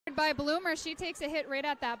By Bloomer, she takes a hit right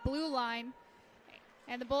at that blue line.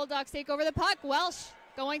 And the Bulldogs take over the puck. Welch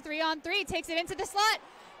going 3-on-3, takes it into the slot.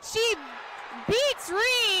 She beats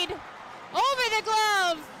Reed over the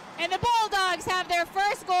glove, and the Bulldogs have their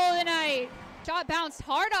first goal of the night. Shot bounced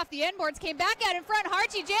hard off the end boards, came back out in front.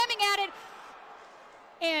 Harchie jamming at it,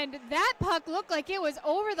 and that puck looked like it was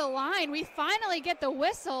over the line. We finally get the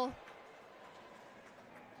whistle.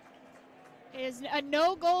 It is a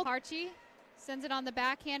no-goal. Harchie sends it on the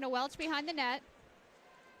backhand to Welch behind the net.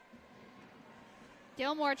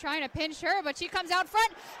 Gilmore trying to pinch her, but she comes out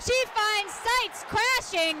front. She finds Seitz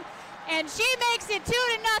crashing, and she makes it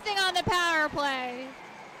 2-0 on the power play.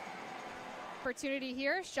 Opportunity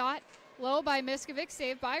here, shot low by Miskovic,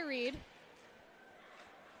 saved by Reed.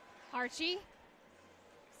 Harchie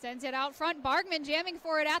sends it out front. Bargman jamming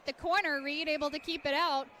for it at the corner. Reed able to keep it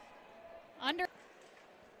out. Under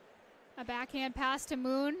a backhand pass to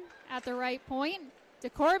Moon at the right point.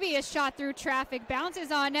 DeCorby is shot through traffic,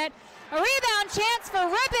 bounces on net. A rebound chance for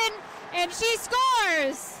Rippon, and she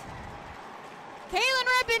scores! Kaitlyn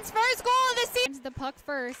Rippon's first goal of the season. The puck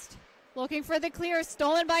first, looking for the clear,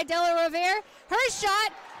 stolen by Della Rivera. Her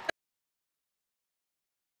shot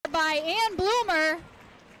by Ann Bloomer.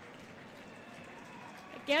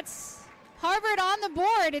 It gets Harvard on the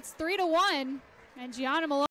board. It's 3-1, and Gianna Meloni